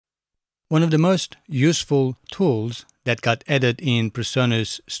One of the most useful tools that got added in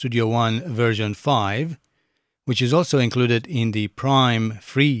PreSonus Studio One version 5, which is also included in the Prime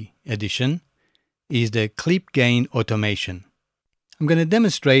free edition, is the clip gain automation. I'm going to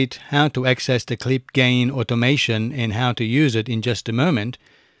demonstrate how to access the clip gain automation and how to use it in just a moment,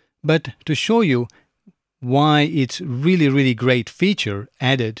 but to show you why it's really great feature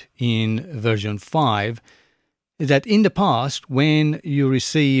added in version 5 is that in the past, when you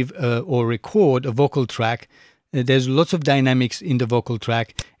receive or record a vocal track, there's lots of dynamics in the vocal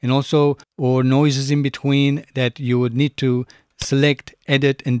track and also or noises in between that you would need to select,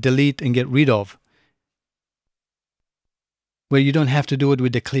 edit and delete and get rid of, where you don't have to do it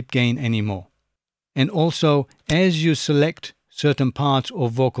with the clip gain anymore. And also, as you select certain parts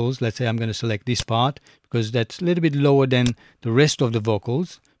of vocals, let's say I'm going to select this part because that's a little bit lower than the rest of the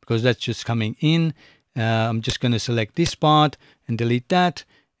vocals because that's just coming in. I'm just going to select this part and delete that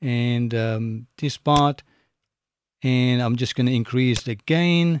and this part, and I'm just going to increase the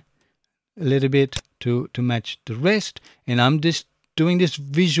gain a little bit to match the rest, and I'm just doing this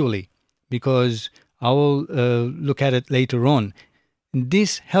visually because I will look at it later on.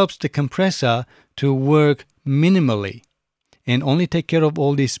 This helps the compressor to work minimally and only take care of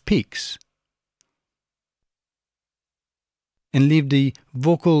all these peaks and leave the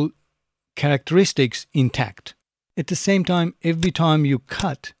vocal characteristics intact. At the same time, every time you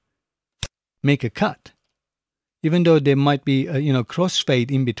make a cut, even though there might be a crossfade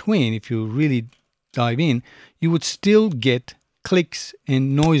in between, if you really dive in, you would still get clicks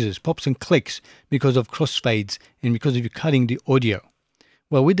and noises, pops and clicks because of crossfades and because of you cutting the audio.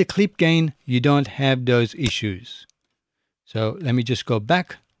 Well, with the clip gain, you don't have those issues. So let me just go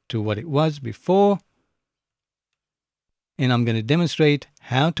back to what it was before. And I'm going to demonstrate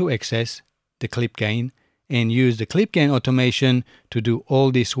how to access the clip gain and use the clip gain automation to do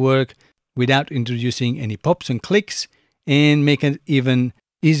all this work without introducing any pops and clicks and make it even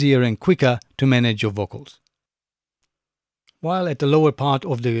easier and quicker to manage your vocals. While at the lower part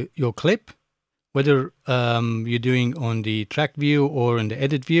of your clip, whether you're doing on the track view or in the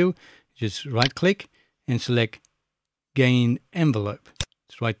edit view, just right click and select gain envelope.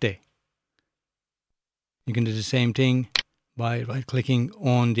 It's right there. You can do the same thing by right clicking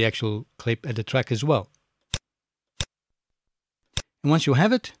on the actual clip at the track as well. And once you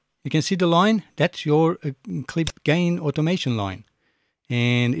have it, you can see the line. That's your clip gain automation line.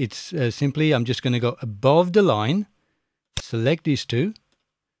 And it's simply, I'm just going to go above the line, select these two,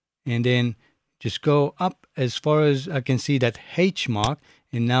 and then just go up as far as I can see that H mark.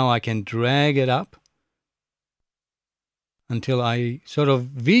 And now I can drag it up until I sort of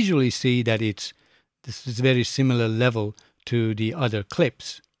visually see that this is very similar level to the other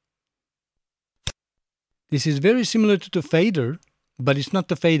clips. This is very similar to the fader, but it's not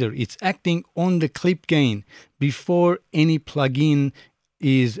the fader. It's acting on the clip gain before any plugin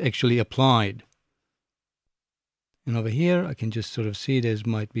is actually applied. And over here, I can just sort of see there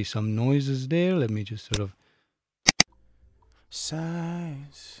might be some noises there. Let me just sort of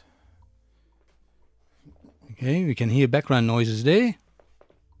size. Okay, we can hear background noises there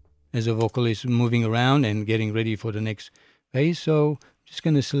as the vocal is moving around and getting ready for the next phase. So I'm just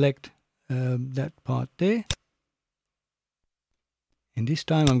going to select that part there. And this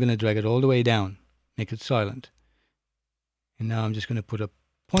time I'm going to drag it all the way down, make it silent. And now I'm just going to put a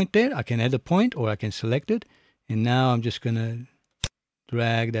point there. I can add a point or I can select it. And now I'm just going to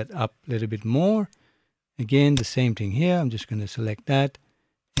drag that up a little bit more. Again, the same thing here. I'm just going to select that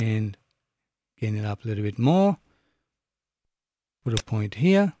and gain it up a little bit more. Put a point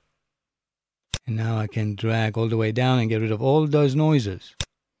here. And now I can drag all the way down and get rid of all those noises.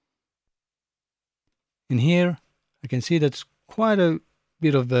 And here I can see that's quite a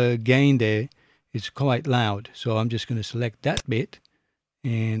bit of a gain there. It's quite loud. So I'm just going to select that bit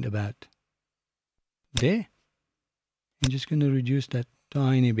and about there. And just going to reduce that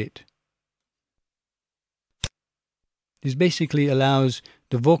tiny bit. This basically allows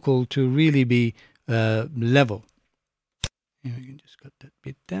the vocal to really be level. And we can just cut that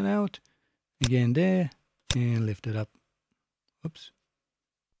bit then out. Again there, and lift it up. Oops.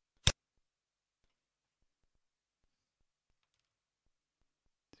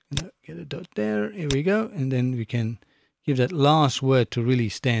 Get a dot there. Here we go. And then we can give that last word to really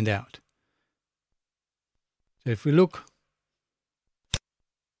stand out. So if we look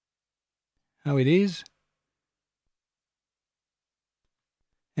how it is,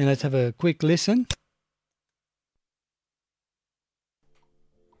 and let's have a quick listen.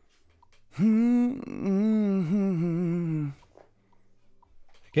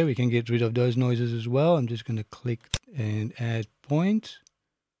 Okay, we can get rid of those noises as well. I'm just going to click and add points.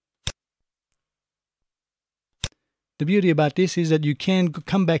 the beauty about this is that you can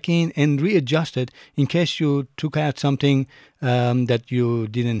come back in and readjust it in case you took out something that you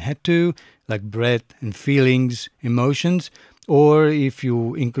didn't have to, like breath and feelings, emotions. Or if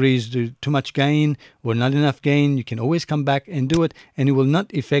you increase too much gain or not enough gain, you can always come back and do it, and it will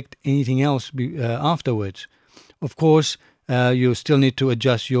not affect anything else afterwards. Of course, you still need to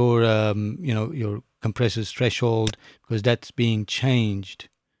adjust your, your compressor's threshold, because that's being changed.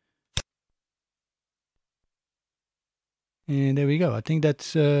 And there we go. I think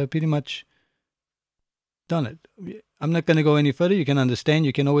that's pretty much done it. I'm not going to go any further. You can understand.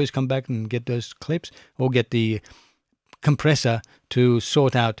 You can always come back and get those clips or get the compressor to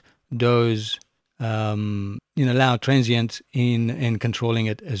sort out those loud transients in controlling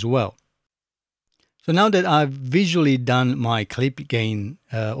it as well. So now that I've visually done my clip gain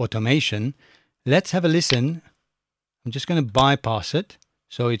automation, let's have a listen. I'm just going to bypass it,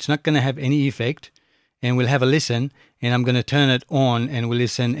 so it's not going to have any effect, and we'll have a listen, and I'm going to turn it on and we'll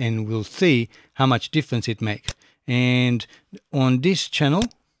listen and we'll see how much difference it makes. And on this channel,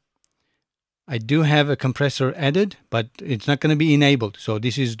 I do have a compressor added, but it's not going to be enabled. So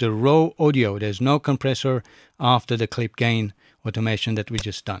this is the raw audio. There's no compressor after the clip gain automation that we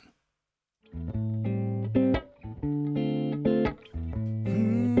just done.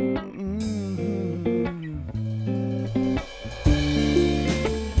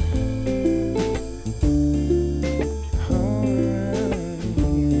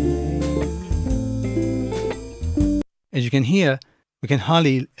 As you can hear, we can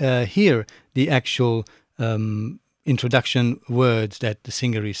hardly hear the actual introduction words that the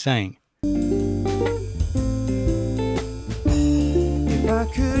singer is saying. If I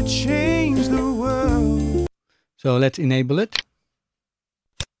could change the world. So let's enable it.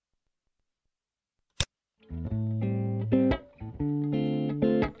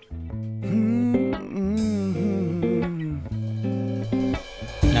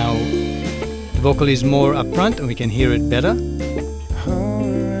 Now the vocal is more upfront and we can hear it better.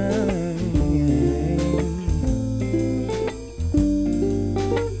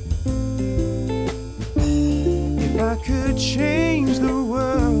 Could change the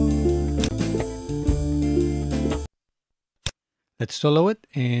world. Let's solo it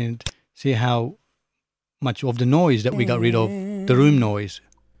and see how much of the noise that we got rid of, the room noise,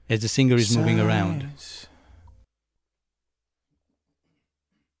 as the singer is moving around.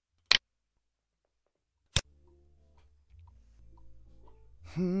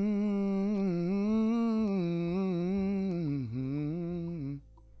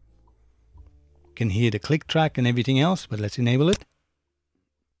 Can hear the click track and everything else, but let's enable it.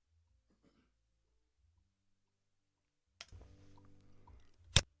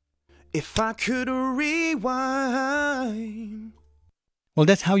 If I could rewind. Well,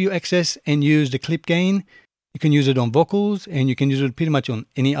 that's how you access and use the clip gain. You can use it on vocals, and you can use it pretty much on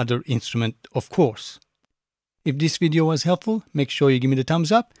any other instrument, of course. If this video was helpful, make sure you give me the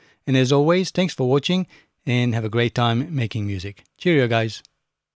thumbs up. And as always, thanks for watching and have a great time making music. Cheerio, guys.